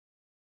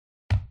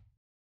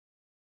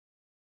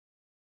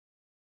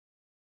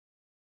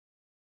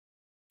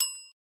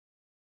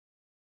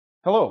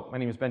Hello, my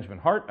name is Benjamin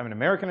Hart. I'm an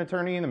American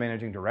attorney and the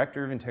Managing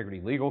Director of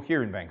Integrity Legal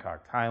here in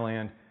Bangkok,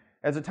 Thailand.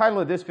 As the title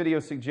of this video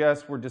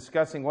suggests, we're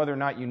discussing whether or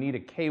not you need a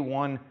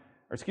K-1,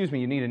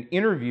 you need an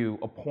interview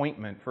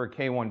appointment for a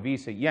K-1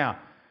 visa. Yeah,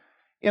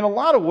 in a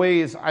lot of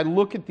ways, I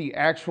look at the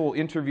actual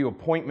interview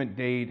appointment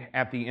date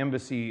at the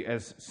embassy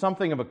as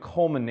something of a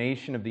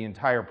culmination of the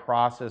entire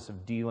process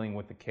of dealing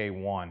with the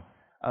K-1.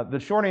 The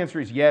short answer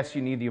is yes,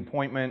 you need the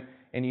appointment,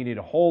 and you need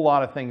a whole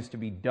lot of things to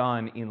be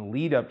done in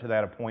lead up to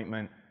that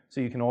appointment so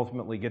you can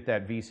ultimately get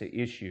that visa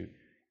issued.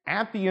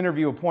 At the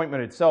interview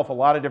appointment itself, a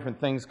lot of different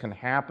things can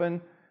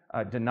happen.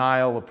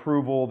 Denial,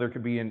 approval, there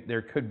could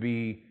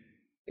be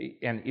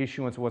an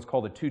issuance of what's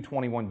called a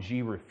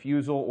 221G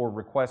refusal or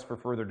request for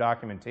further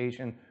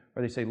documentation,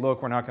 where they say,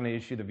 look, we're not going to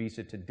issue the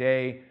visa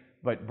today,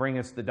 but bring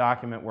us the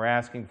document we're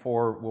asking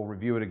for, we'll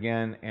review it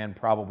again, and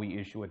probably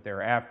issue it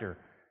thereafter.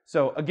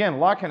 So again, a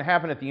lot can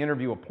happen at the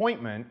interview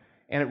appointment,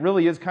 and it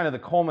really is kind of the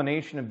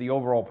culmination of the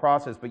overall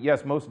process, but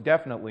yes, most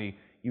definitely,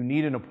 you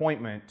need an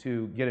appointment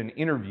to get an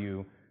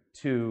interview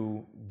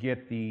to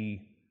get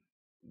the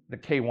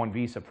K-1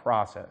 visa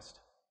processed.